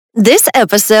This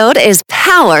episode is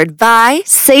powered by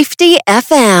Safety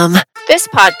FM. This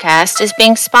podcast is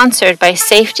being sponsored by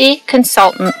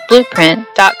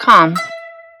SafetyConsultantBlueprint.com.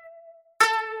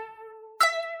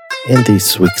 In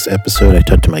this week's episode, I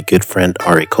talked to my good friend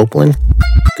Ari Copeland,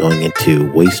 going into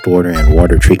wastewater and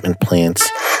water treatment plants,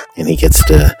 and he gets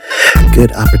the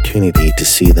good opportunity to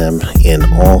see them in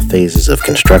all phases of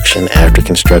construction, after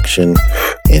construction,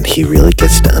 and he really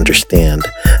gets to understand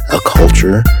a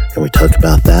culture, and we talk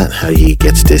about that, how he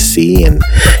gets to see and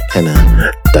kind of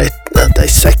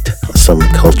dissect some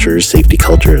cultures, safety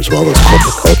culture as well as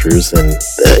corporate cultures and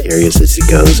the areas as he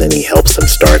goes, and he helps them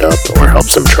start up or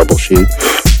helps them troubleshoot.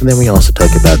 And then we also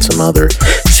talk about some other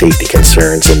safety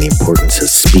concerns and the importance of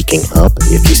speaking up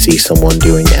if you see someone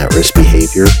doing at-risk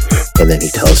behavior, and then he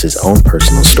tells his own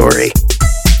personal story.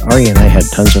 Ari and I had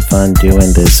tons of fun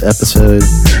doing this episode,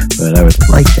 but I would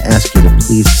like to ask you to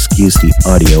please excuse the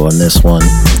audio on this one.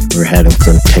 We're having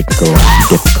some technical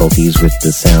difficulties with the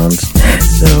sounds,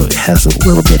 so it has a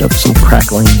little bit of some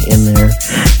crackling in there.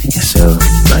 So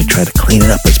I try to clean it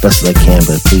up as best as I can,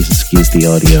 but please excuse the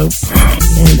audio.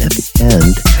 And at the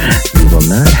end, we will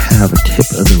not have a tip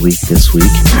of the week this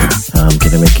week. I'm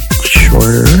going to make it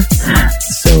shorter.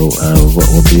 So what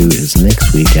we'll do is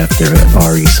next week after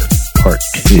Ari's part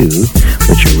 2,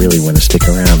 which you really want to stick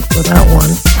around for that one,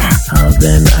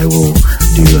 then I will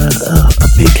do a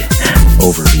big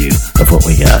overview of what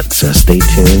we got. So stay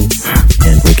tuned,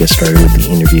 and we'll get started with the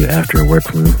interview after a word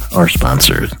from our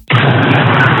sponsors.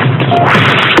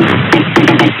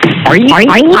 Are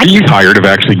you tired of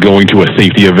actually going to a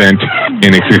safety event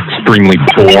and it's extremely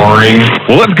boring?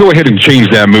 Well, let's go ahead and change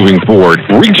that moving forward.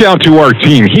 Reach out to our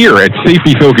team here at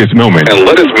Safety Focus Moment and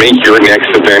let us make your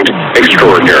next event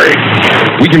extraordinary.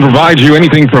 We can provide you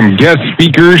anything from guest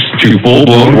speakers to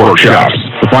full-blown workshops.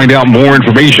 To find out more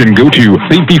information, go to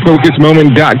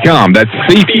safetyfocusmoment.com. That's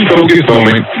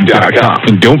safetyfocusmoment.com.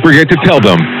 And don't forget to tell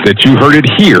them that you heard it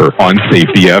here on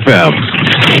Safety FM.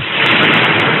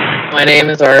 My name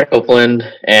is Ari Copeland,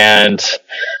 and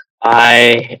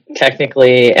I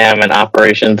technically am an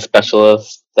operations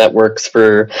specialist that works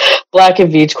for Black &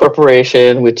 Veatch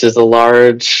Corporation, which is a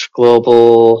large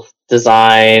global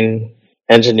design,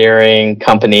 engineering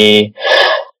company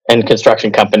and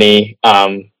construction company,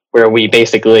 where we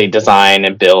basically design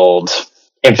and build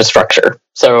infrastructure.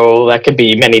 So that could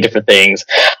be many different things.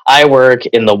 I work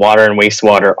in the water and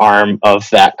wastewater arm of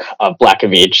that Black &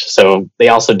 Veatch. So they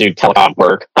also do telecom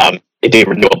work. They do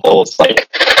renewables like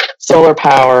solar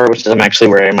power, which is I'm actually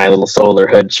wearing my little solar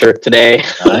hood shirt today.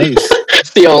 Nice.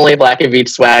 It's the only Black & Veatch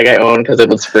swag I own because it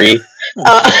was free.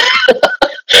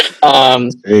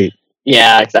 Great.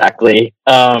 Yeah, exactly.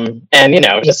 And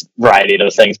just a variety of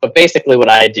those things. But basically what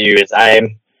I do is I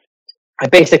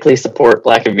basically support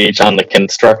Black & Veatch on the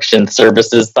construction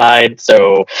services side.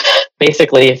 So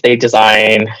basically if they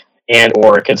design and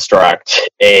or construct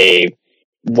a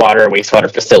water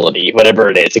wastewater facility,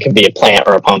 whatever it is, it can be a plant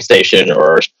or a pump station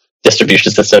or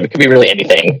distribution system. It could be really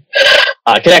anything.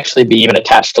 It could actually be even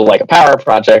attached to like a power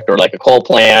project or like a coal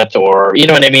plant or, you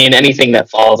know what I mean? Anything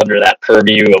that falls under that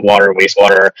purview of water,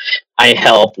 wastewater, I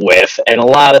help with. And a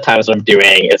lot of the times what I'm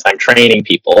doing is I'm training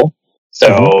people.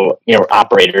 So,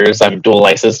 operators, I'm dual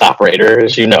licensed operator,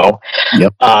 as you know.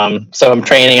 Yep. So I'm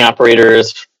training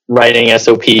operators, writing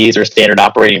SOPs or standard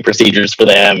operating procedures for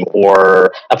them,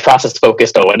 or a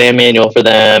process-focused O&M manual for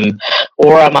them,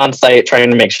 or I'm on site trying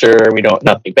to make sure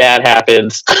nothing bad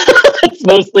happens. That's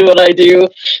mostly what I do,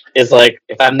 is like,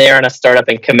 if I'm there on a startup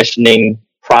and commissioning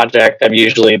project, I'm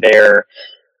usually there.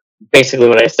 Basically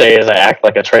what I say is I act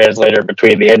like a translator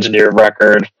between the engineer of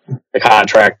record, the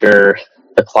contractor,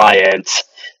 the client,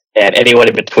 and anyone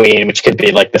in between, which could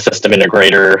be like the system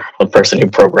integrator, the person who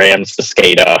programs the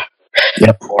SCADA,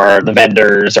 Yep. or the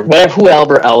vendors, or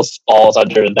whoever else falls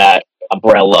under that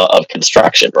umbrella of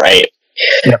construction, right?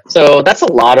 Yep. So that's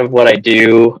a lot of what I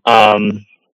do. And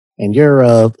you're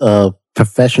a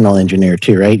professional engineer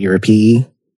too, right? You're a PE?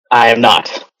 I am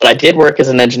not, but I did work as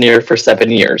an engineer for 7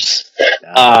 years.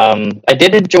 I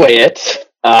did enjoy it,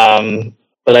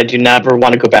 but I do never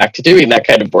want to go back to doing that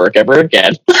kind of work ever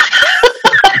again.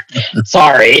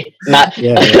 Sorry, not.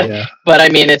 Yeah. But I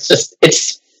mean,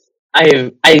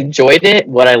 I enjoyed it,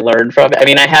 what I learned from it. I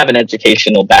mean, I have an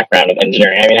educational background in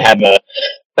engineering. I mean, I have a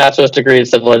bachelor's degree in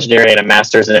civil engineering and a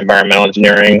master's in environmental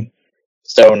engineering.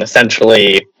 So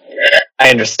essentially, I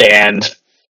understand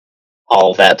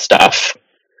all of that stuff.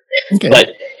 Okay.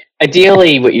 But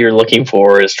ideally, what you're looking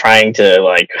for is trying to,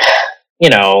 like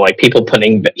people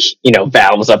putting,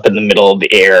 valves up in the middle of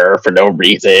the air for no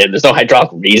reason. There's no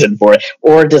hydraulic reason for it.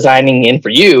 Or designing in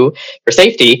for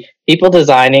safety, people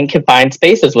designing confined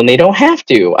spaces when they don't have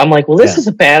to. I'm like, well, this is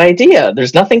a bad idea.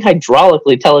 There's nothing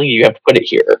hydraulically telling you have to put it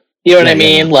here. You know what I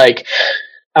mean? Like,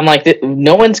 I'm like,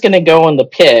 no one's going to go in the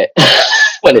pit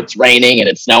when it's raining and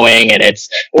it's snowing and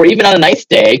or even on a nice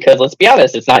day, because let's be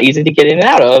honest, it's not easy to get in and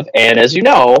out of. And as you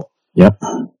know,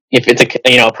 if it's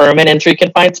a permanent entry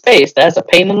confined space, that's a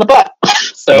pain in the butt.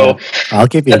 So I'll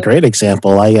give you a great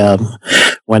example.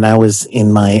 When I was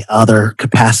in my other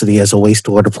capacity as a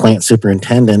wastewater plant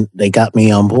superintendent, they got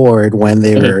me on board when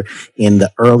they were in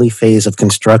the early phase of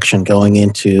construction, going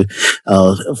into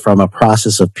from a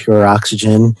process of pure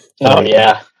oxygen. Oh,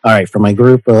 yeah. All right, for my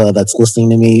group that's listening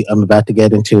to me, I'm about to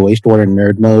get into wastewater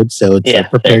nerd mode, so it's like,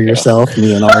 prepare yourself.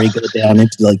 Me and Ari go down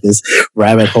into like this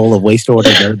rabbit hole of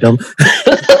wastewater nerddom.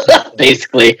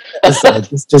 Basically.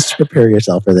 just prepare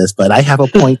yourself for this. But I have a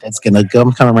point that's going to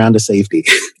come around to safety,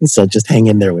 so just hang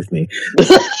in there with me.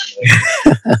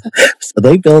 So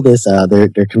they build this.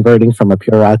 They're converting from a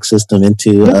pure ox system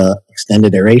into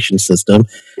extended aeration system.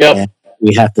 Yep. And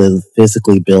we have to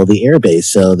physically build the air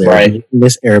base. So they're in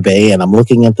this air bay, and I'm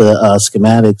looking at the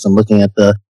schematics. I'm looking at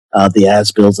the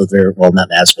as-builds of not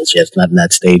as-builds yet, it's not in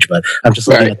that stage, but I'm just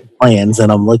looking at the plans,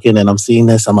 and I'm looking and I'm seeing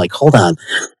this. I'm like, hold on.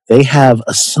 They have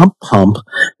a sump pump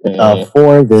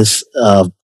for this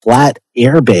flat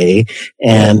air bay,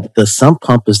 and the sump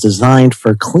pump is designed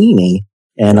for cleaning.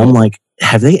 And I'm like,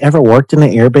 have they ever worked in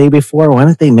an air bay before? Why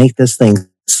don't they make this thing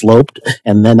sloped,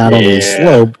 and then not only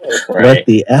sloped, let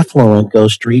the effluent go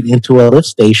straight into a lift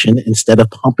station instead of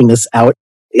pumping this out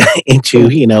into,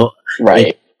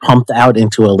 pumped out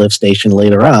into a lift station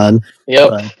later on.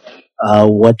 But,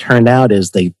 what turned out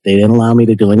is they didn't allow me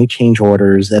to do any change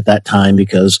orders at that time,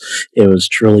 because it was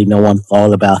truly no one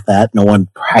thought about that. No one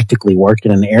practically worked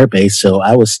in an air base. So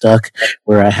I was stuck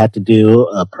where I had to do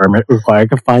a permit required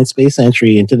confined space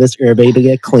entry into this air bay to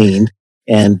get cleaned.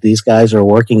 And these guys are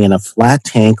working in a flat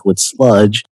tank with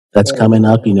sludge that's coming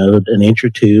up, an inch or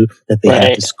two, that they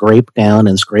have to scrape down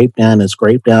and scrape down and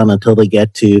scrape down until they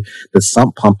get to the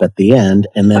sump pump at the end.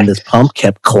 And then this pump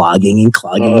kept clogging and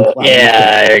clogging and clogging.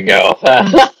 Yeah, there you go.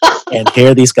 And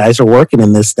here these guys are working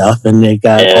in this stuff, and they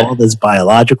got all this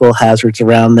biological hazards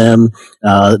around them.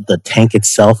 The tank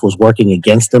itself was working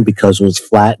against them because it was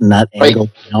flat and not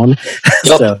angled down.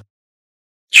 So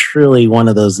truly one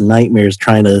of those nightmares,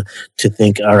 trying to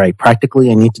think, all right, practically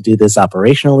I need to do this,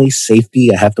 operationally, safety,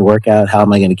 I have to work out how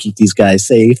am I going to keep these guys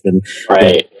safe. And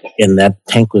and that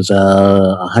tank was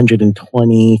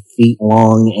 120 feet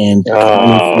long and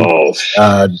 20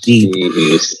 feet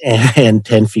deep and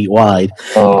 10 feet wide.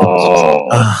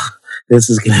 This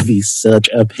is going to be such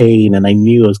a pain, and I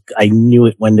knew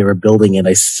it when they were building it.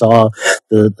 I saw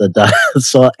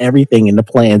saw everything in the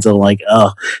plans. I'm like,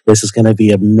 oh, this is going to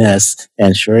be a mess.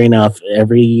 And sure enough,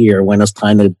 every year when it was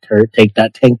time to take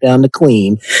that tank down to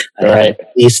clean, I had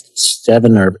at least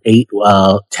 7 or 8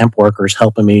 temp workers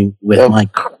helping me with my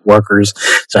workers.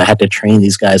 So I had to train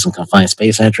these guys on confined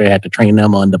space entry. I had to train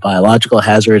them on the biological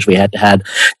hazards. We had to have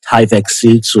Tyvek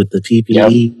suits with the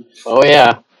PPE. Oh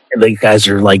yeah. And the guys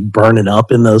are like burning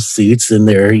up in those suits, and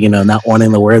they're, not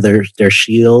wanting to wear their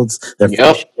shields, their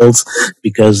face shields,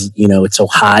 because, it's so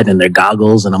hot, and their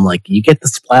goggles. And I'm like, you get the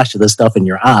splash of this stuff in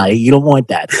your eye. You don't want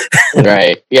that.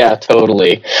 Right. Yeah,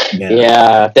 totally.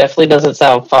 Yeah, definitely doesn't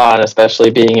sound fun,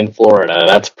 especially being in Florida.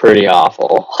 That's pretty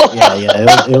awful.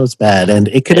 It was bad. And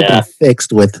it could have been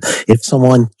fixed if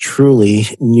someone truly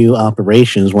knew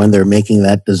operations when they're making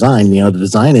that design, the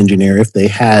design engineer, if they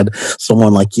had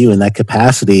someone like you in that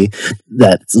capacity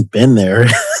that's been there,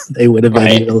 they would have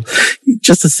been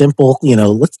just a simple,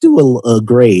 let's do a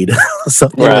grade,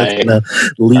 something that's going to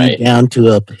lead down to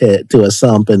a pit, to a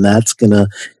sump, and that's going to,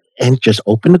 and just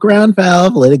open the ground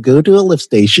valve, let it go to a lift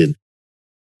station.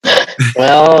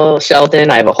 Well,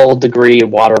 Sheldon, I have a whole degree in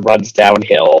water runs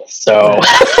downhill, so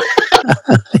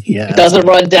it doesn't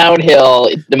run downhill.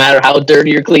 No matter how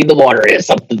dirty or clean the water is,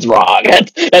 something's wrong.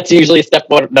 That's usually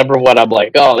number one. I'm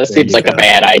like, oh, this seems like a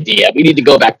bad idea. We need to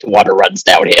go back to water runs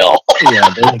downhill.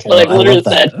 That's what I literally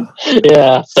said.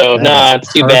 Yeah, so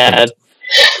it's too bad.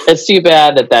 It's too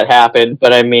bad that happened,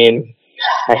 but I mean,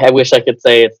 I wish I could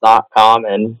say it's not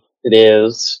common. It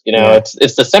is.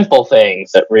 It's the simple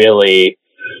things that really,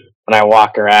 when I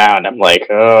walk around, I'm like,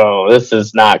 oh, this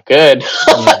is not good.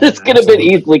 This could have been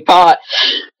easily caught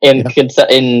in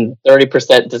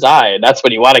 30% design. That's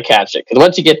when you want to catch it. Because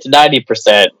once you get to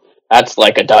 90%, that's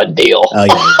like a done deal. Oh,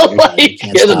 yeah.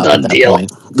 It's a done deal.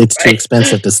 Point. It's too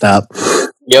expensive to stop.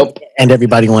 Yep. And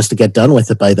everybody wants to get done with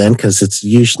it by then, because it's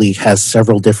usually has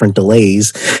several different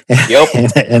delays. Yep.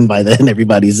 And by then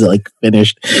everybody's like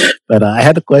finished. But I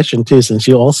had a question too, since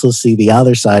you also see the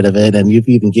other side of it, and you've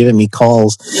even given me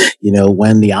calls,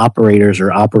 when the operators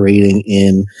are operating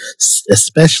in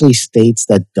especially states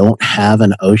that don't have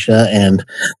an OSHA, and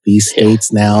these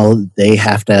states now, they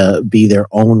have to be their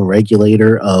own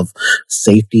regulator of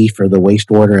safety for the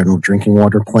wastewater and drinking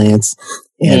water plants.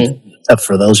 And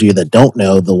for those of you that don't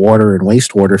know, the water and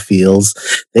wastewater fields,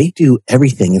 they do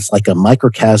everything. It's like a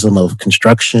microcosm of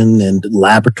construction and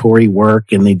laboratory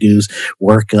work, and they do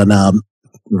work on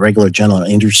regular general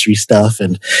industry stuff.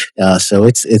 And so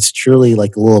it's truly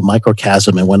like a little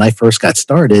microcosm. And when I first got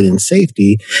started in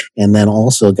safety, and then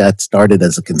also got started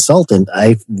as a consultant,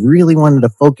 I really wanted to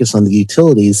focus on the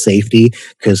utilities safety,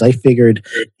 because I figured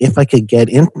if I could get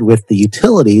in with the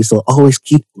utilities, they'll always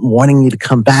keep wanting you to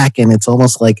come back. And it's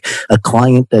almost like a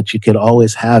client that you could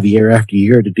always have year after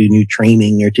year to do new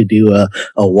training or to do a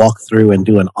walkthrough and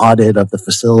do an audit of the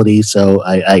facility. So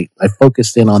I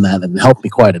focused in on that, and it helped me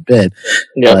quite a bit.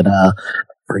 Yep. But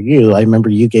for you, I remember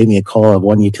you gave me a call of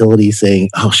one utility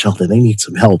saying, "Oh, Shelton, they need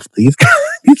some help. These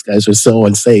guys are so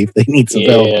unsafe. They need some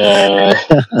help."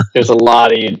 There's a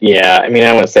lot of, I mean,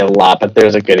 I wouldn't say a lot, but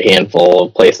there's a good handful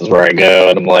of places where I go,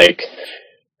 and I'm like,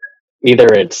 either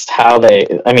it's how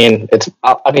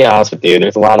I'll be honest with you,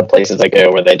 there's a lot of places I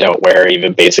go where they don't wear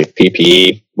even basic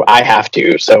PPE. I have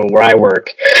to. So where I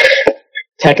work,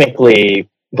 technically,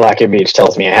 Black and Beach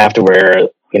tells me I have to wear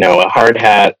a hard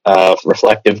hat, a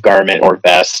reflective garment or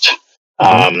vest,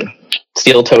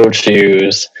 steel-toed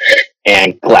shoes,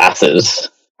 and glasses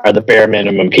are the bare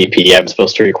minimum PPE I'm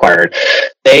supposed to require.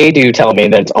 They do tell me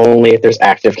that it's only if there's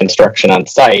active construction on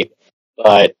site,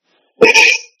 but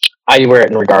I wear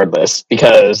it regardless,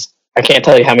 because I can't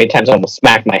tell you how many times I almost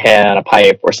smacked my head on a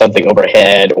pipe or something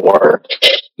overhead, or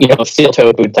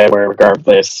steel-toed boots I wear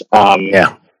regardless.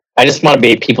 I just want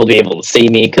people to be able to see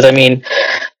me, because I mean,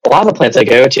 a lot of the plants I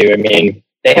go to, I mean,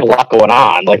 they have a lot going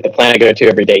on. Like the plant I go to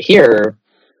every day here,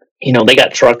 they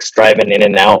got trucks driving in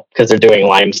and out because they're doing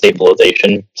lime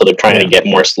stabilization, so they're trying to get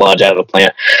more sludge out of the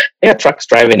plant. They got trucks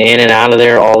driving in and out of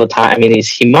there all the time. I mean, these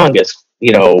humongous,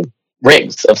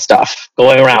 rigs of stuff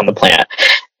going around the plant.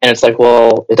 And it's like,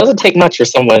 well, it doesn't take much for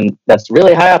someone that's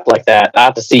really high up like that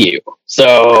not to see you.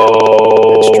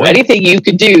 So anything you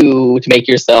could do to make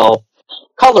yourself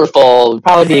colorful would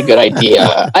probably be a good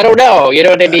idea. I don't know, you know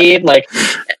what I mean? Like,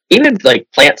 even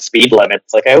like plant speed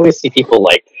limits, like I always see people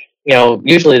like,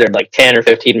 usually they're like 10 or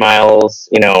 15 miles,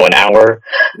 an hour.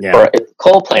 For a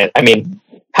coal plant, I mean,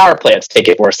 power plants take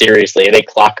it more seriously. They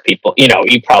clock people,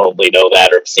 you probably know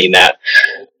that or have seen that.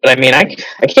 But I mean, I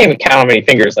can't even count how many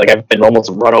fingers, like I've been almost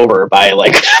run over by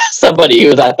like somebody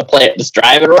who's at the plant just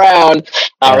driving around,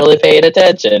 not really paying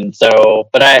attention. So,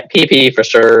 but PPE for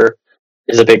sure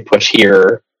is a big push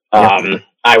here.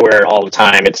 I wear it all the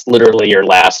time. It's literally your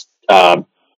last,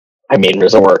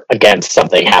 resort against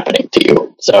something happening to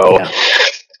you. So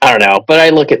I don't know, but I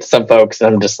look at some folks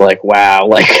and I'm just like, wow,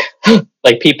 like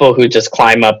people who just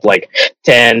climb up like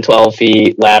 10, 12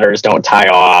 feet ladders, don't tie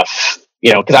off,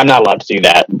 because I'm not allowed to do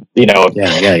that,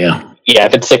 Yeah,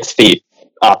 if it's 6 feet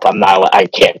up, I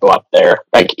can't go up there.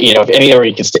 Like, if anywhere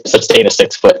you can sustain a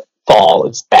 6 foot fall,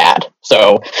 it's bad.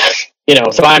 So,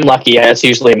 so I'm lucky. It's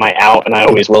usually my out, and I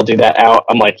always will do that out.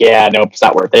 I'm like, nope, it's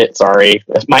not worth it. Sorry.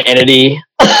 My entity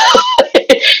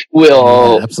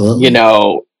will, absolutely.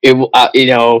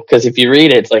 Because if you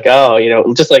read it, it's like,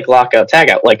 just like lockout,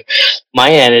 tagout. Like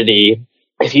my entity,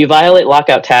 if you violate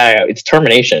lockout, tagout, it's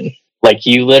termination. Like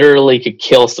you literally could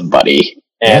kill somebody,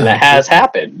 and that has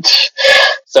happened.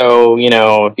 So,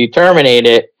 if you terminate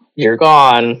it, you're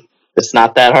gone. It's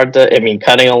not that hard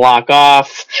cutting a lock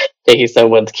off, taking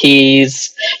someone's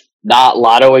keys, not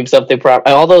lottoing something proper,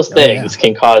 all those things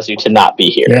can cause you to not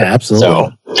be here. Yeah,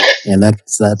 absolutely. And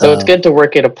that's that. So it's good to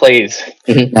work at a place.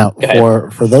 Now,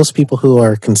 for those people who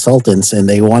are consultants and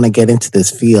they want to get into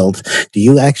this field, do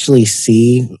you actually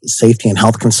see safety and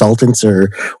health consultants, or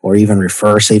even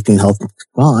refer safety and health?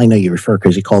 Well, I know you refer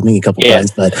because you called me a couple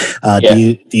times, but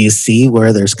do you see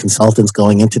where there's consultants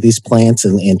going into these plants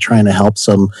and trying to help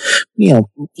some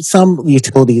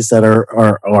utilities that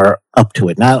are up to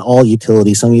it? Not all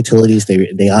utilities. Some utilities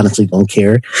they honestly don't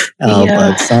care,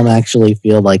 but some actually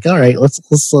feel like, all right, let's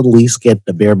at least get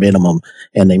the bare minimum,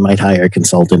 and they might hire a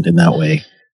consultant in that way.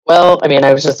 Well,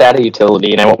 I was just at a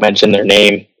utility, and I won't mention their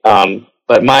name,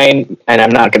 but mine, and I'm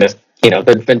not going to,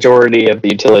 the majority of the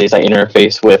utilities I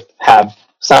interface with have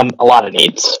a lot of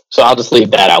needs. So I'll just leave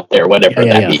that out there, whatever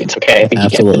that means. Okay, I think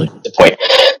absolutely. You get the point.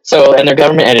 So, and they're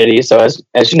government entities, so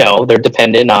as you know, they're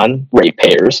dependent on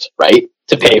ratepayers, right,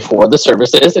 to pay for the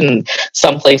services, and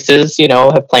some places,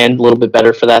 have planned a little bit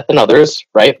better for that than others,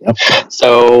 right? Yep.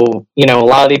 So, a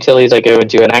lot of the utilities I go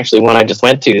into, and actually one I just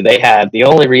went to, they had, the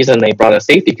only reason they brought a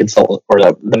safety consultant, or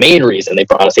the main reason they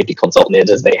brought a safety consultant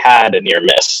is they had a near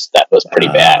miss that was pretty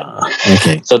bad.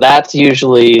 Okay. So that's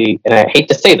usually, and I hate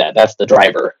to say that, that's the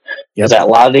driver. Yep. Is that a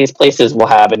lot of these places will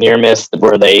have a near miss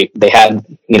where they had,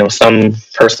 some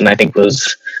person I think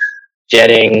was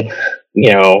jetting,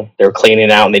 they were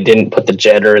cleaning out and they didn't put the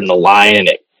jetter in the line and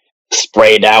it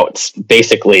sprayed out.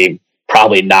 Basically,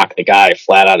 probably knocked the guy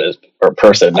flat out or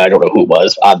person, I don't know who it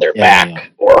was, on their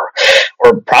back,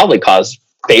 or probably caused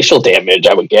facial damage,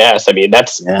 I would guess. I mean,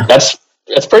 that's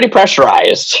pretty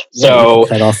pressurized. So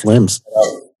cut off limbs.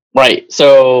 Right.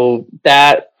 So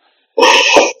that,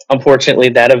 unfortunately,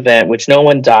 that event, which no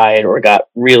one died or got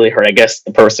really hurt, I guess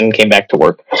the person came back to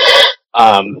work,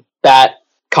 that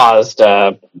caused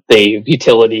the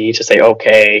utility to say,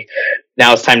 okay,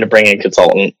 now it's time to bring in a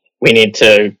consultant. We need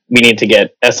to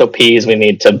get SOPs. We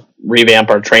need to revamp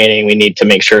our training. We need to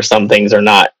make sure some things are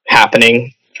not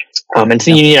happening. It's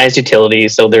a unionized utility,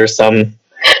 so there's some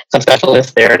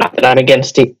specialists there. Not that I'm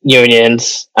against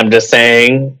unions. I'm just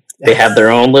saying they have their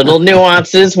own little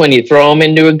nuances when you throw them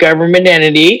into a government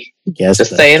entity. Yes,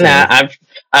 just saying that.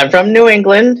 I'm from New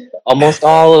England. Almost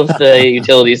all of the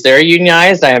utilities there are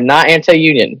unionized. I am not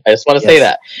anti-union. I just want to say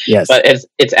that. Yes. But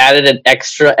it's added an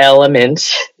extra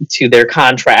element to their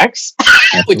contracts,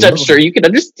 which I'm sure you can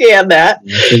understand that.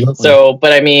 Absolutely. So,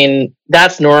 but I mean,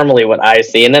 that's normally what I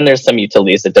see. And then there's some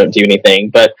utilities that don't do anything.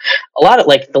 But a lot of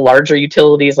the larger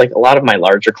utilities, like a lot of my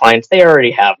larger clients, they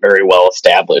already have very well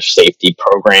established safety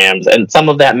programs. And some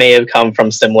of that may have come from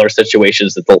similar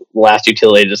situations that the last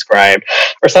utility described,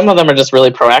 or some of them are just really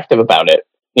proactive about it.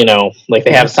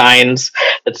 They have signs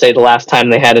that say the last time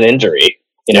they had an injury,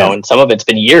 and some of it's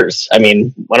been years. I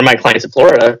mean, one of my clients in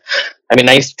Florida,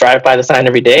 I used to drive by the sign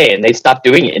every day and they stopped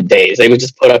doing it in days. They would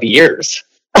just put up years.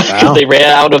 Wow. they ran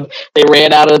out of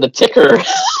the ticker.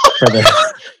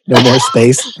 No more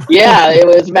space. Yeah, it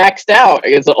was maxed out.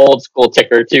 It's an old school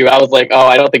ticker too. I was like, oh,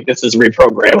 I don't think this is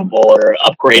reprogrammable or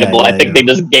upgradable. I think they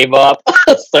just gave up.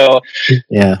 So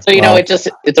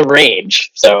it's a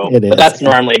range. So but that's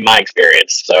normally my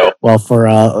experience. So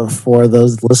for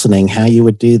those listening, how you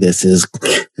would do this is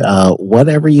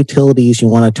whatever utilities you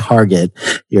want to target,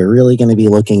 you're really going to be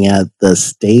looking at the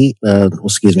state.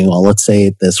 Let's say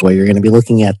it this way: you're going to be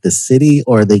looking at the city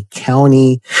or the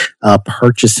county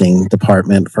purchasing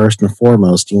department. First and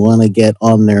foremost, you want to get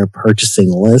on their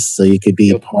purchasing list so you could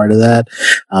be a part of that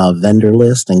vendor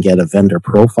list and get a vendor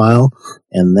profile.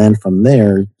 And then from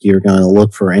there, you're going to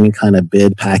look for any kind of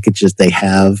bid packages they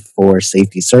have for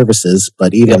safety services.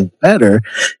 But even better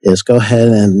is go ahead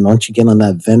and once you get on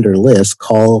that vendor list,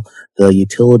 call the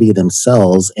utility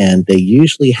themselves. And they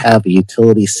usually have a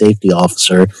utility safety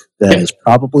officer that is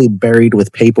probably buried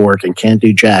with paperwork and can't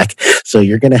do jack. So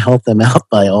you're going to help them out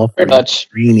by offering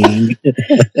screening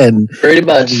and pretty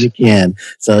much you can.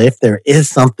 So if there is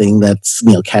something that's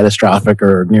catastrophic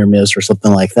or near miss or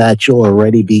something like that, you'll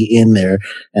already be in there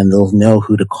and they'll know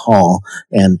who to call.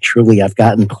 And truly, I've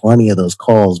gotten plenty of those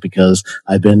calls because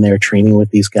I've been there training with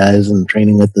these guys and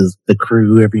training with the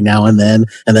crew every now and then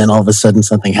all of a sudden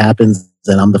something happens.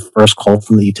 Then I'm the first call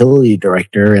from the utility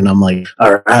director, and I'm like,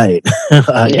 all right,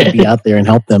 I can be out there and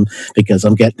help them because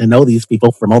I'm getting to know these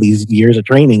people from all these years of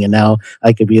training, and now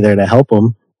I could be there to help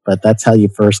them. But that's how you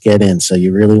first get in. So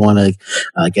you really want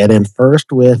to get in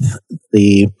first with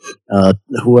the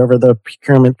whoever the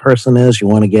procurement person is. You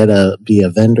want to be a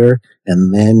vendor,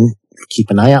 and then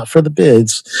keep an eye out for the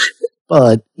bids.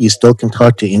 But you still can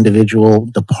talk to individual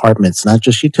departments, not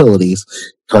just utilities.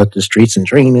 Talk to streets and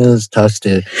drainage, talk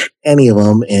to any of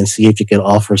them, and see if you can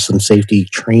offer some safety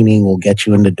training. Will get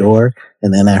you in the door,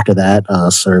 and then after that,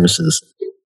 services.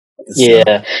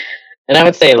 Yeah, and I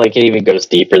would say it even goes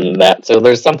deeper than that. So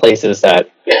there's some places that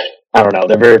I don't know,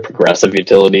 they're very progressive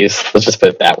utilities. Let's just put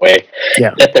it that way.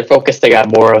 Yeah. That they're focusing on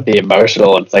more of the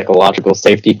emotional and psychological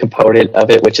safety component of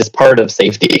it, which is part of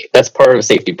safety. That's part of a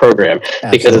safety program.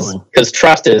 Absolutely. Because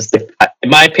trust is, in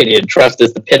my opinion, trust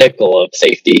is the pinnacle of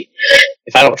safety.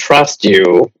 If I don't trust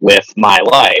you with my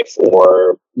life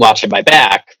or watching my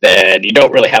back, then you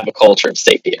don't really have a culture of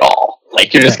safety at all.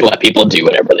 You're just going to let people do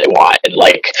whatever they want. And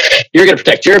you're going to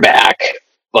protect your back,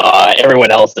 but everyone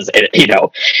else is,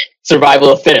 survival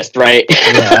of the fittest, right?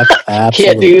 Yeah, absolutely.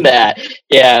 Can't do that.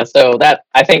 Yeah, so that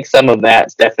I think some of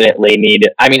that's definitely needed.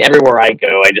 I mean, everywhere I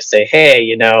go, I just say,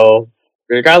 hey,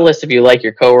 regardless if you like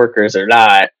your coworkers or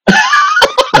not,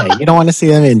 Yeah, you don't want to see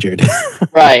them injured.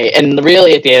 Right. And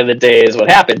really, at the end of the day, is what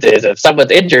happens is if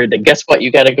someone's injured, then guess what?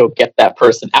 You got to go get that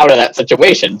person out of that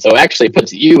situation. So it actually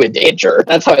puts you in danger.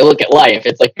 That's how I look at life.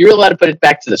 It's like, you really want to put it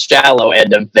back to the shallow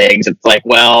end of things. It's like,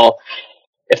 well,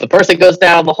 if the person goes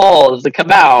down the hall, does it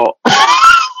come out?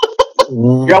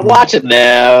 You're not watching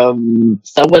them.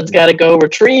 Someone's got to go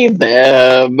retrieve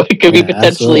them. It could be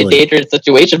potentially a dangerous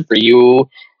situation for you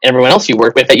and everyone else you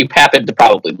work with that you happen to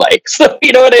probably like. So,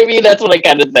 you know what I mean? That's what I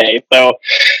kind of say. So,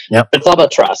 It's all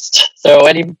about trust. So,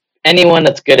 anyone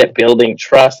that's good at building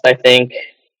trust, I think,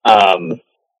 I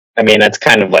mean, that's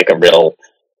kind of like a riddle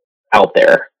out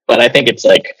there. But I think it's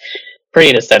like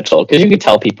pretty essential because you can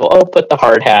tell people, oh, put the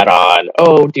hard hat on,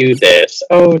 oh, do this,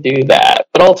 oh, do that.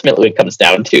 But ultimately, what it comes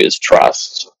down to is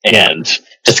trust and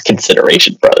just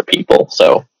consideration for other people.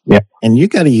 So, yeah. And you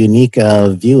got a unique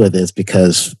view of this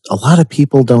because a lot of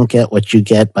people don't get what you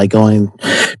get by going,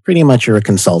 pretty much you're a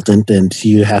consultant and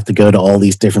you have to go to all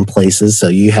these different places. So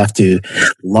you have to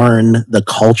learn the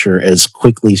culture as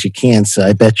quickly as you can. So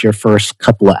I bet your first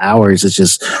couple of hours is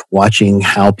just watching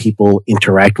how people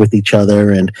interact with each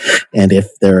other. And if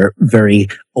they're very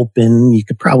open, you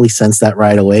could probably sense that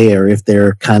right away. Or if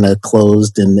they're kind of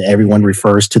closed and everyone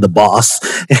refers to the boss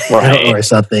or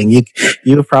something,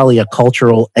 you're probably a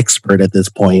cultural expert at this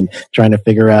point, trying to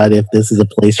figure out if this is a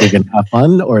place you're going to have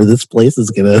fun or this place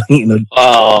is going to,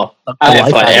 I have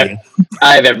fun.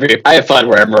 I have fun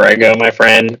wherever I go, my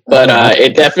friend. But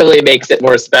it definitely makes it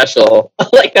more special.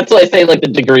 Like that's why I say like the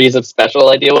degrees of special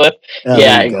I deal with.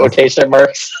 In quotation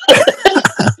marks.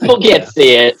 People can't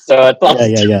see it, so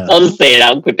I'll just say it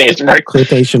out in quotation marks.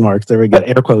 Quotation marks. There we go.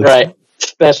 Air quotes. Right.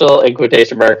 Special in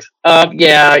quotation marks. I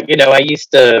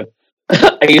used to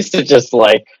just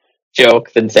like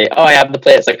joke and say, "Oh, I have to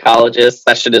play a psychologist.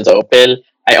 Session is open.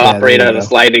 I operate on a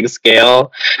sliding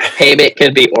scale. Payment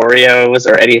could be Oreos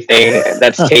or anything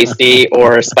that's tasty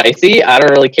or spicy. I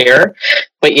don't really care."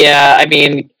 But yeah, I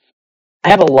mean, I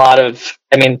have a lot of,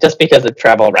 just because I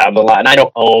travel around a lot and I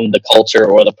don't own the culture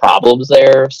or the problems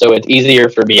there. So it's easier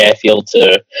for me, I feel,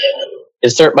 to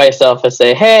insert myself and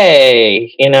say,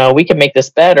 hey, we can make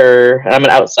this better. And I'm an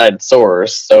outside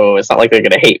source. So it's not like they're going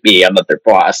to hate me. I'm not their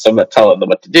boss. So I'm not telling them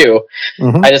what to do.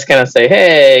 Mm-hmm. I just kind of say,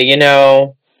 hey,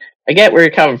 I get where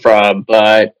you're coming from,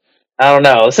 but I don't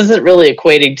know. This isn't really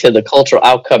equating to the cultural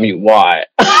outcome you want.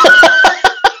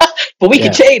 But we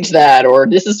can change that, or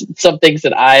this is some things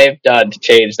that I've done to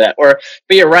change that. But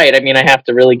you're right. I have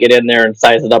to really get in there and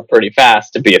size it up pretty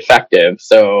fast to be effective.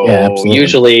 So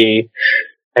usually,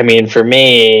 for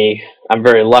me, I'm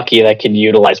very lucky that I can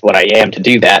utilize what I am to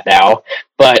do that now.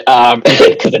 But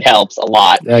because it helps a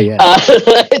lot.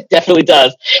 It definitely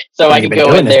does. So I can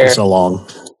go in there for so long.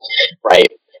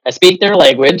 Right. I speak their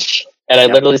language. And I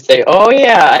literally say, oh,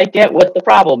 yeah, I get what the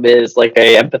problem is. Like,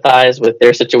 I empathize with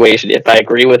their situation. If I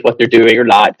agree with what they're doing or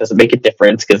not, it doesn't make a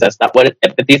difference because that's not what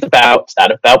empathy is about. It's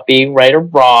not about being right or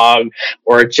wrong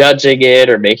or judging it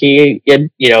or making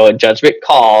a judgment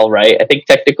call, right? I think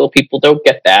technical people don't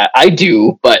get that. I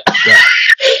do, but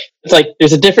it's like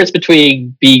there's a difference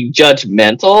between being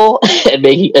judgmental and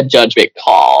making a judgment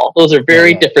call. Those are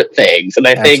very different things. And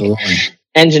I think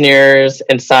engineers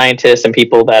and scientists and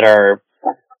people that are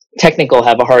technical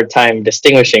have a hard time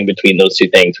distinguishing between those two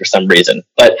things for some reason.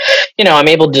 But, I'm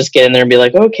able to just get in there and be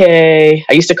like, okay,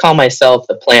 I used to call myself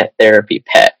the plant therapy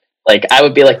pet. Like, I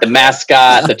would be like the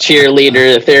mascot, the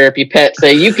cheerleader, the therapy pet,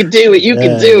 say, you can do it, you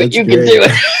can do it, you can do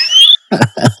it.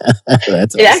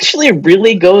 It actually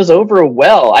really goes over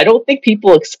well. I don't think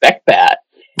people expect that.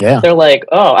 Yeah, they're like,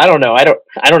 oh, I don't know. I don't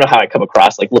know how I come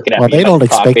across like looking at me. Well, they don't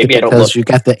expect it because you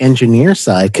got the engineer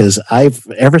side. Because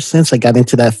ever since I got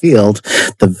into that field,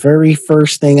 the very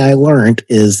first thing I learned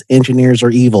is engineers are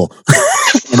evil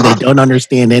and they don't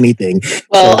understand anything.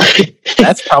 Well, so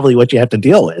that's probably what you have to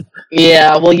deal with.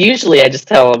 Yeah. Well, usually I just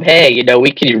tell them, hey,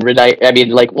 we can. Or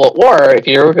if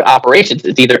you're operations,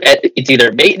 it's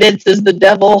either maintenance is the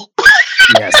devil.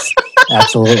 Yes.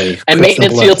 Absolutely. And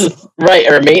maintenance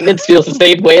feels the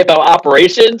same way about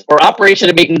operations, or operation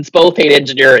and maintenance both hate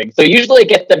engineering. So usually it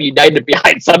gets them united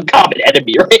behind some common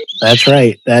enemy, right? That's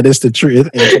right. That is the truth.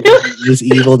 Engineering is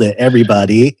evil to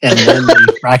everybody, and then they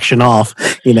fraction off,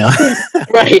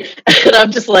 Right. And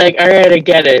I'm just like, all right, I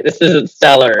get it. This isn't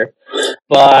stellar.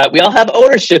 But we all have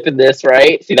ownership in this,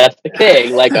 right? See, that's the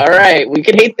thing. Like, all right, we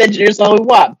can hate the engineers all we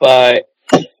want, but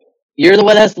you're the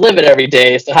one that has to live it every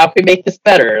day, so how can we make this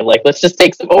better? Like, let's just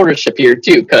take some ownership here,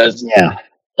 too, because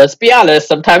let's be honest,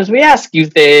 sometimes we ask you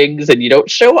things and you don't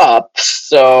show up.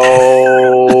 So,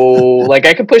 like,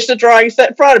 I can push the drawing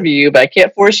set in front of you, but I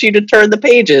can't force you to turn the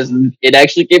pages and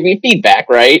actually give me feedback,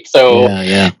 right? So,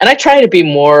 yeah. And I try to be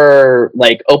more,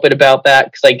 like, open about that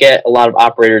because I get a lot of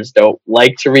operators don't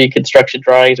like to read construction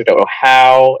drawings or don't know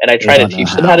how, and I try to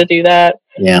teach them how to do that.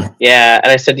 Yeah.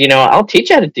 And I said, I'll teach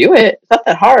you how to do it. It's not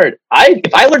that hard.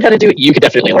 If I learned how to do it, you could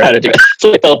definitely learn how to do it.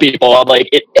 So I tell people, I'm like,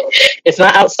 it's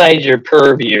not outside your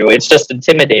purview. It's just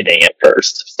intimidating at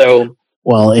first. So,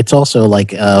 well, it's also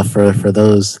like for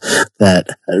those that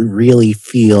really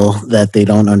feel that they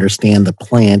don't understand the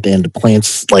plant and the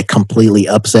plant's like completely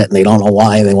upset and they don't know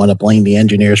why, they want to blame the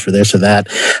engineers for this or that.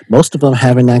 Most of them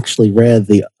haven't actually read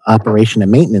the operation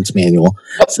and maintenance manual,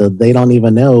 so they don't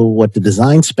even know what the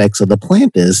design specs of the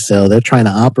plant is. So they're trying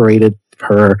to operate it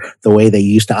per the way they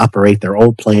used to operate their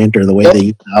old plant or the way they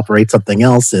used to operate something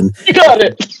else, and you got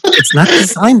it. It's not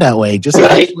designed that way. Just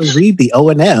actually read the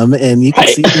O&M and you can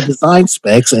see the design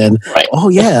specs and oh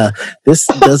yeah, this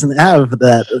doesn't have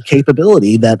that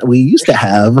capability that we used to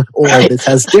have, or this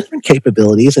has different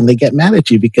capabilities, and they get mad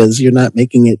at you because you're not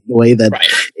making it the way that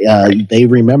they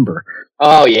remember.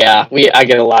 Oh yeah, I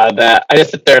get a lot of that. I just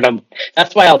sit there and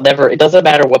that's why it doesn't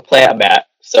matter what plant I'm at.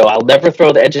 So I'll never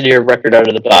throw the engineer record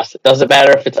under the bus. It doesn't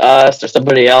matter if it's us or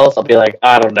somebody else. I'll be like,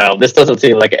 I don't know. This doesn't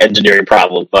seem like an engineering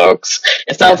problem, folks.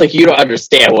 It sounds like you don't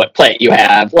understand what plant you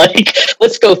have. Like,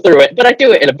 let's go through it. But I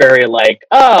do it in a very like,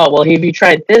 oh, well, have you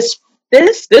tried this?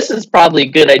 This is probably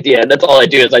a good idea. And that's all I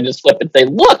do is I just flip and say,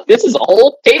 look, this is a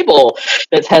whole table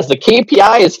that has the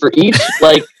KPIs for each.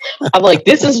 Like, I'm like,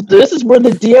 this is where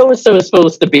the DO is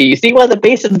supposed to be. You see why the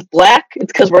base is black?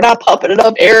 It's because we're not pumping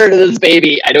enough air into this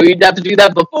baby. I know you'd have to do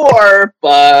that before,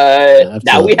 but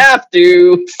now we have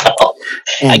to. So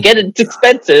I get it's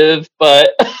expensive, but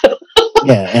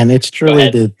yeah, and it's truly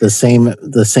the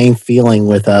same feeling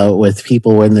with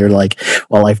people when they're like,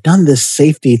 well, I've done this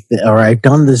safety or I've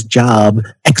done this job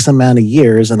X amount of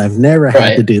years and I've never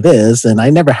had to do this and I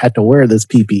never had to wear this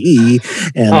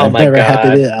PPE and I've never had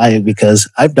to do because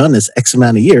I've done this X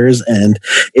amount of years and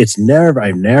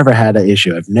I've never had an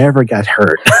issue. I've never got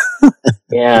hurt.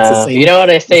 Yeah. You know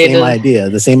what I say? The same idea,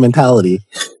 the same mentality.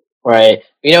 Right.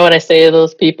 You know what I say to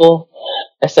those people?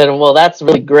 I said, well, that's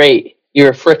really great.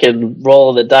 You're freaking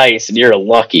rolling the dice and you're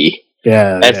lucky.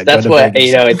 Yeah. That's what,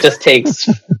 it just takes,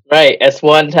 right. That's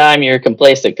one time you're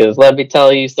complacent because let me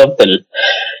tell you something.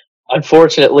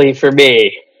 Unfortunately for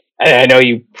me, I know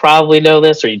you probably know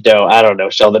this or you don't. I don't know,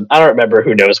 Sheldon. I don't remember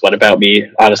who knows what about me,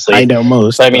 honestly. I know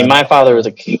most. But, I mean, my father was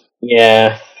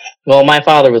my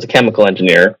father was a chemical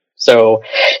engineer. So,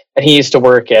 and he used to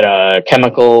work at a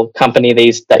chemical company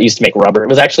that used to make rubber. It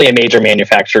was actually a major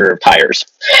manufacturer of tires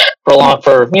for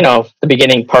the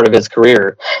beginning part of his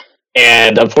career.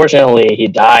 And unfortunately, he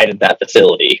died at that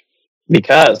facility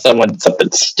because someone did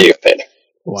something stupid.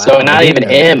 Wow, so not even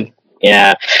him.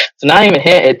 Yeah. So not even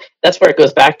him. That's where it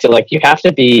goes back to, like, you have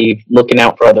to be looking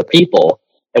out for other people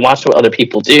and watch what other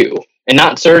people do. And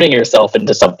not inserting yourself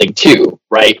into something too,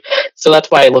 right? So that's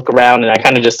why I look around and I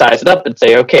kind of just size it up and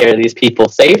say, okay, are these people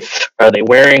safe? Are they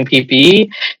wearing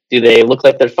PPE? Do they look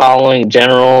like they're following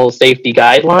general safety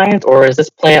guidelines? Or is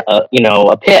this plant,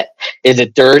 a pit? Is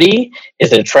it dirty?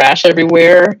 Is it trash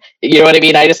everywhere? You know what I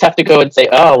mean? I just have to go and say,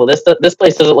 oh, well, this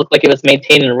place doesn't look like it was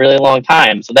maintained in a really long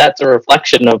time. So that's a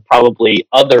reflection of probably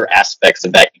other aspects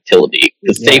of that utility.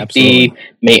 The safety, absolutely.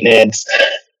 Maintenance,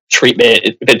 treatment.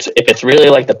 If it's really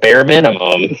like the bare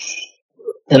minimum,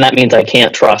 then that means I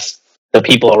can't trust the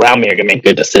people around me are going to make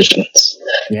good decisions.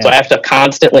 Yeah. So I have to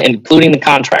constantly, including the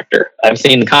contractor. I've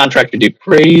seen the contractor do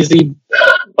crazy.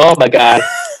 Oh my God.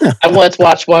 I once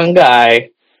watched one guy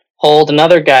hold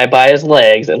another guy by his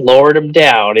legs and lowered him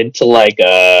down into like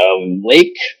a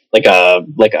lake, like a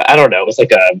I don't know, it was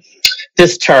like a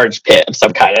discharge pit of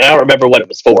some kind. And I don't remember what it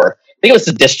was for. I think it was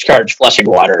to discharge flushing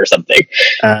water or something,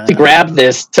 to grab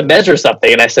this to measure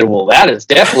something. And I said, well, that is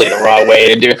definitely the wrong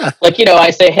way to do it. Like, I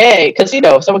say, hey, because,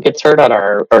 if someone gets hurt on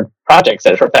our projects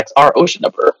and it affects our ocean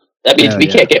number, that means we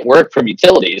can't get work from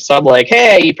utilities. So I'm like,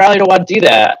 hey, you probably don't want to do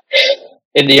that.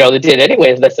 And, they did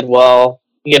anyways. And I said, well,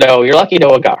 you're lucky no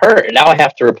one got hurt. And now I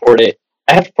have to report it.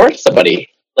 I have to report it to somebody.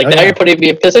 Like, now you're putting me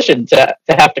in a position to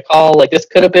have to call, like, this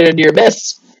could have been a near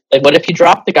miss. Like, what if you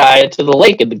drop the guy into the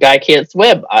lake and the guy can't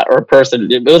swim? Or a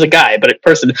person, it was a guy, but a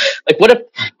person, like, what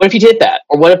if you did that?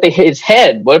 Or what if they hit his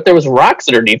head? What if there was rocks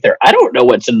underneath there? I don't know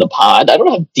what's in the pond. I don't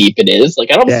know how deep it is.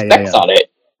 Like, I don't have specs on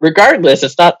it. Regardless,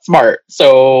 it's not smart.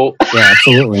 So, yeah,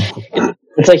 absolutely.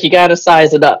 It's like, you got to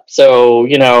size it up. So,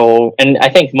 and I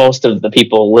think most of the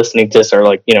people listening to this are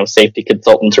like, safety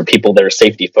consultants or people that are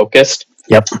safety focused.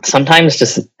 Yep. Sometimes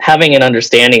just having an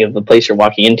understanding of the place you're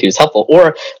walking into is helpful.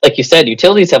 Or, like you said,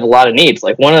 utilities have a lot of needs.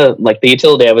 Like the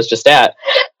utility I was just at,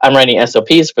 I'm writing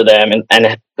SOPs for them,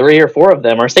 and 3 or 4 of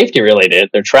them are safety related.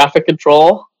 They're traffic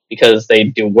control, because they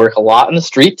do work a lot in the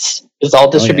streets. It's all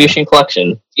distribution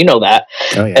collection. You know that.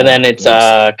 Oh, yeah. And then it's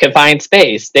confined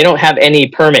space. They don't have any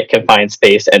permit confined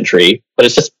space entry, but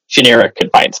it's just generic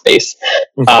confined space.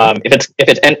 If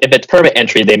it's permit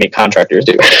entry, they make contractors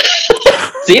do.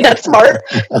 See, that's smart,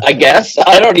 I guess.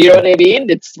 I don't, you know what I mean?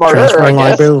 It's smarter.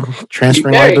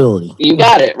 Transferring liability. You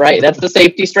got it, right? That's the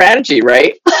safety strategy,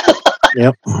 right?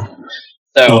 Yep.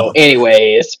 So,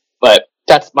 anyways, but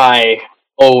that's my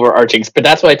overarching. But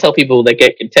that's why I tell people that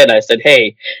get content. I said,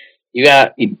 hey,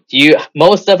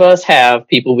 most of us have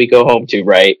people we go home to,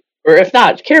 right? Or if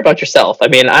not, care about yourself. I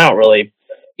mean, I don't really.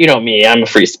 You know me, I'm a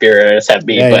free spirit, I just have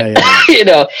me, you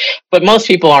know, but most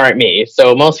people aren't me.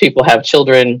 So most people have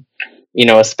children, you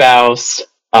know, a spouse,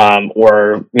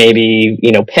 or maybe,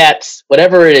 you know, pets,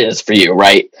 whatever it is for you,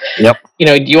 right? Yep. You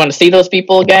know, do you want to see those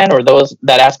people again, or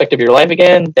that aspect of your life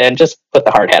again? Then just put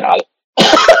the hard hat on.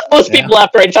 Most people,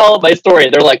 after I tell them my story,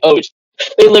 they're like, oh,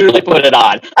 they literally put it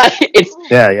on.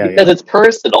 Because it's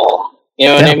personal. You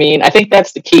know what I mean? I think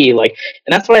that's the key. Like,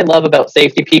 and that's what I love about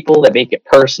safety people that make it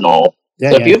personal.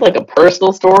 So if you have like a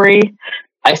personal story,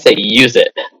 I say use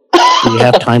it. Do you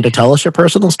have time to tell us your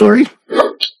personal story?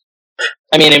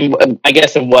 I mean, I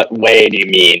guess in what way do you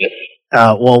mean?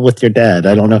 Well, with your dad.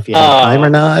 I don't know if you have time or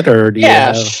not, or do you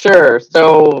have... sure.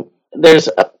 So there's,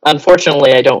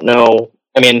 unfortunately, I don't know.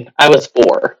 I mean, I was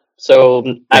 4, so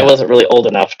I wasn't really old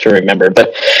enough to remember.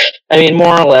 But I mean,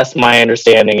 more or less, my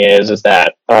understanding is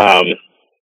that, and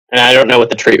I don't know what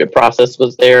the treatment process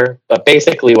was there, but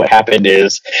basically what happened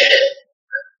is,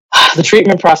 the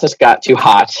treatment process got too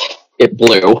hot, it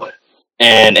blew,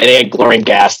 and they had chlorine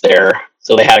gas there,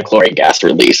 so they had a chlorine gas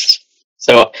release.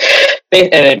 So,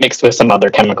 and it mixed with some other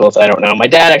chemicals, I don't know. My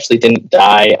dad actually didn't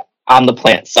die on the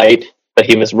plant site, but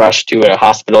he was rushed to a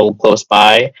hospital close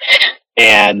by,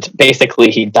 and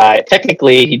basically he died.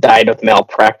 Technically, he died of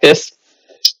malpractice,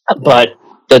 but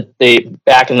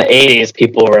back in the 80s,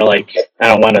 people were like, I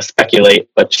don't want to speculate,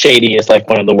 but shady is like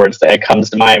one of the words that comes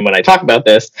to mind when I talk about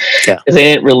this, is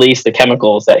they didn't release the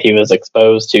chemicals that he was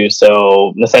exposed to.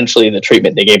 So essentially the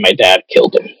treatment they gave my dad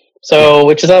killed him. So,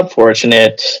 which is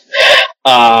unfortunate.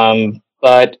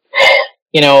 But,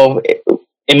 you know,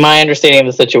 in my understanding of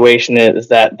the situation is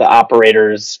that the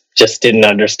operators just didn't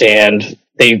understand.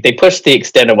 They pushed the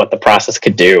extent of what the process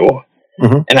could do.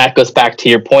 Mm-hmm. And that goes back to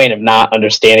your point of not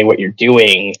understanding what you're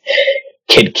doing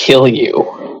could kill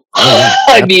you. Oh,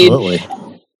 I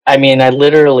mean, I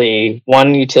literally,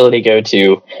 one utility go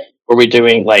to where we're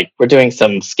doing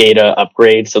some SCADA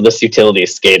upgrades. So this utility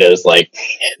SCADA is like,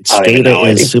 SCADA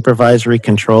is supervisory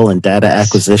control and data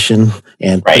acquisition.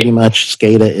 And pretty much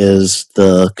SCADA is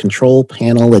the control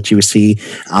panel that you see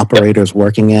operators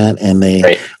working at, and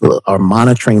they are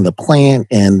monitoring the plant,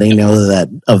 and they know that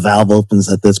a valve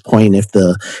opens at this point. If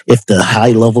the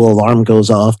high level alarm goes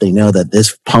off, they know that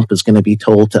this pump is going to be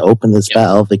told to open this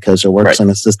valve because it works on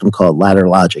a system called ladder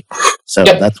logic. So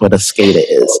that's what a SCADA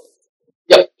is.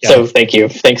 Yep. Yeah. So thank you.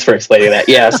 Thanks for explaining that.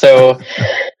 Yeah. So,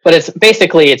 but it's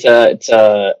basically it's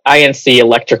a INC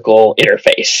electrical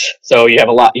interface. So you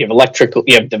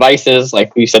have devices,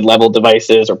 like we said, level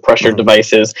devices or pressure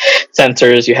devices,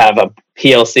 sensors. You have a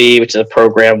PLC, which is a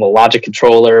programmable logic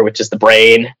controller, which is the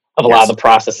brain of a lot of the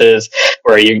processes,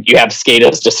 where you have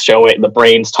SCADAs just show it, and the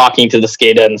brain's talking to the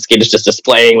SCADA, and the SCADA's just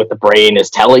displaying what the brain is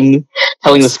telling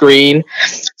the screen.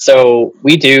 So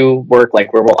we do work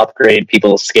like where we'll upgrade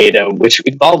people's SCADA, which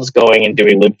involves going and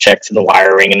doing loop checks in the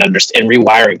wiring and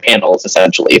rewiring panels,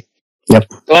 essentially.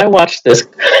 Yep. So I watched this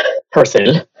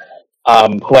person,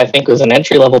 who I think was an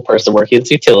entry-level person working in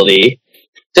utility,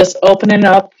 just opening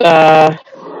up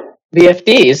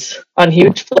VFDs on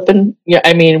huge flipping. Yeah,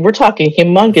 I mean, we're talking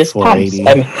humongous pumps.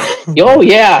 I mean, oh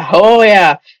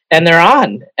yeah, and they're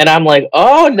on, and I'm like,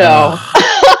 oh no.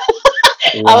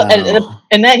 Wow.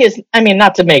 And that is, I mean,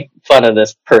 not to make fun of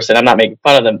this person. I'm not making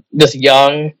fun of them. This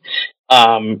young,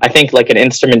 I think like an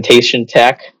instrumentation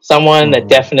tech, someone that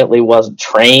definitely wasn't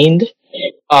trained.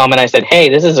 And I said, hey,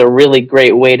 this is a really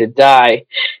great way to die.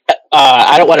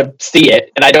 I don't want to see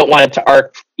it, and I don't want it to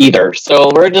arc either. So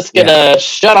we're just going to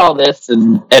shut all this,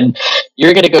 and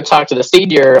you're going to go talk to the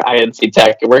senior INC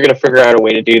tech, and we're going to figure out a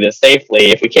way to do this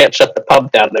safely. If we can't shut the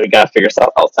pump down, then we got to figure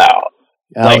something else out.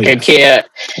 I can't.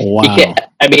 Wow. You can't.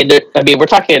 I mean, we're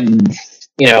talking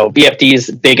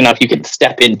VFDs big enough you can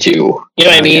step into. You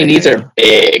know what I mean? These are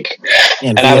big.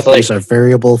 And VFDs are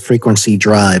variable frequency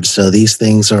drives. So these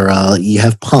things are, you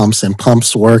have pumps, and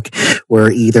pumps work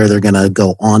where either they're going to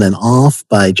go on and off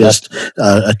by just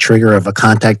a trigger of a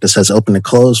contact that says open and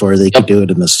close, or they could do it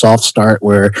in a soft start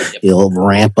where it'll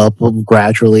ramp up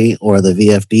gradually, or the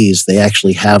VFDs, they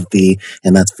actually have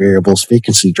and that's variable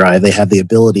frequency drive, they have the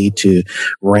ability to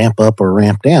ramp up or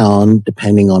ramp down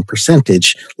depending on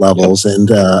percentage levels. And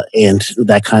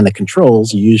that kind of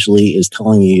controls usually is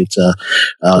telling you it's a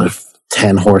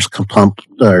 10 horse pump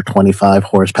or 25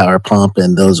 horsepower pump,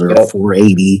 and those are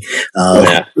 480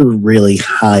 really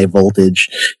high voltage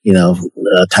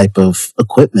type of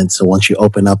equipment. So once you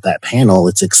open up that panel,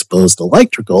 it's exposed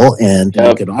electrical, and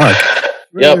you can arc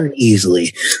very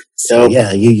easily. So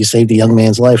you saved a young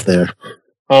man's life there.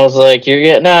 I was like, you're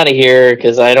getting out of here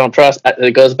because I don't trust.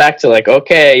 It goes back to like,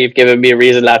 okay, you've given me a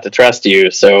reason not to trust you.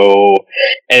 So,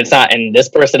 and it's not, and this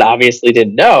person obviously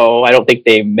didn't know. I don't think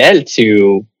they meant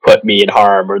to put me in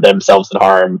harm or themselves in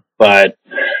harm, but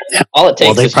all it takes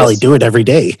well, they is probably do it every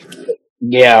day.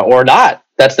 Yeah, or not.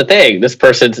 That's the thing. This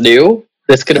person's new.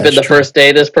 This could have been the first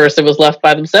day this person was left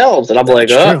by themselves. And I'm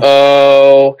like,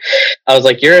 uh-oh. I was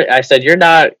like, I said, you're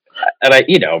not. And I,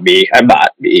 me, I'm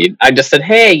not mean. I just said,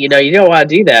 hey, you don't want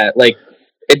to do that. Like,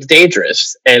 it's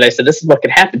dangerous. And I said, this is what could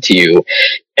happen to you.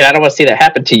 And I don't want to see that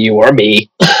happen to you or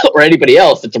me or anybody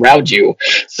else that's around you.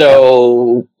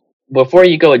 So before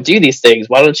you go and do these things,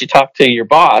 why don't you talk to your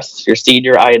boss, your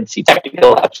senior INC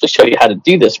technical, actually show you how to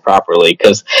do this properly?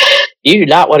 Because you do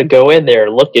not want to go in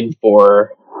there looking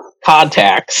for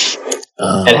contacts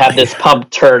and have this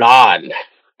pump turn on.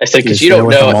 I said, because you don't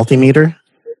know. A multimeter?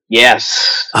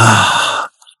 Yes. I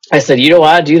said, you don't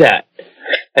want to do that.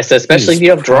 I said, especially if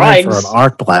you have drawings. For an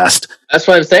arc blast. That's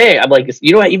what I'm saying. I'm like,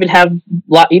 you don't even have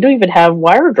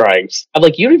wire drawings. I'm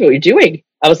like, you don't even know what you're doing.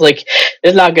 I was like,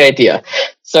 it's not a good idea.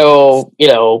 So,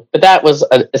 but that was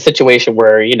a situation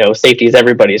where, safety is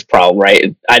everybody's problem,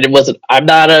 right? I'm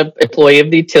not an employee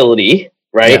of the utility,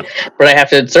 right? Yeah. But I have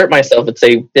to insert myself and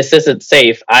say, this isn't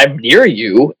safe. I'm near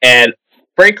you, and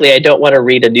frankly, I don't want to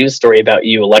read a news story about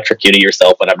you electrocuting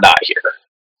yourself when I'm not here.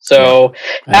 So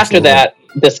after that,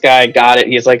 this guy got it.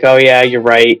 He's like, oh yeah, you're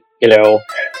right.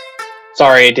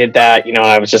 Sorry I did that.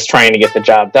 I was just trying to get the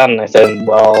job done. And I said,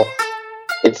 well,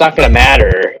 it's not going to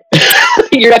matter.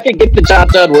 You're not going to get the job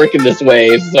done working this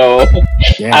way. So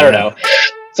I don't know.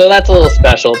 So that's a little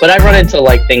special, but I run into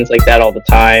like things like that all the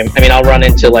time. I mean, I'll run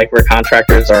into like where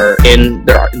contractors are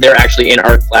they're actually in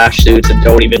arc flash suits and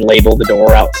don't even label the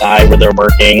door outside where they're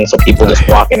working. So people just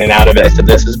walk in and out of it. I said,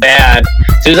 this is bad.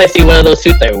 As soon as I see one of those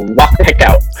suits, I walk the heck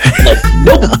out. I'm like,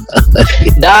 nope,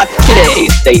 not today,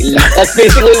 Satan. That's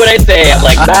basically what I say. I'm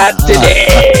like, not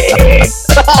today.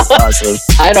 Awesome.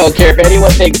 I don't care if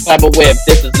anyone thinks I'm a whip.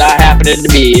 This is not happening to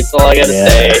me. That's all I gotta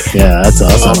say. Yeah, that's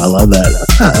awesome. I love that.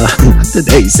 Not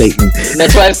today, Satan. And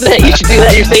that's why I'm saying you should do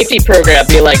that in your safety program.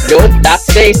 Be like, nope, not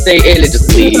today, stay in and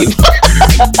just leave.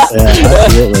 Yeah,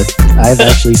 absolutely. I've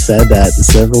actually said that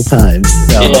several times.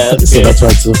 So that's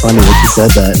why it's so funny that you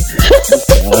said that.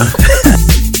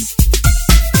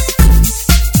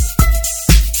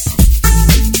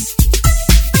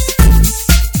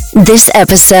 This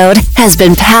episode has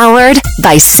been powered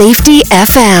by Safety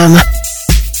FM.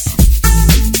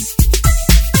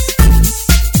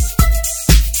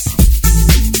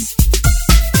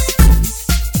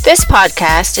 This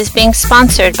podcast is being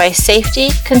sponsored by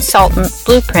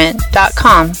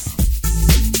safetyconsultantblueprint.com.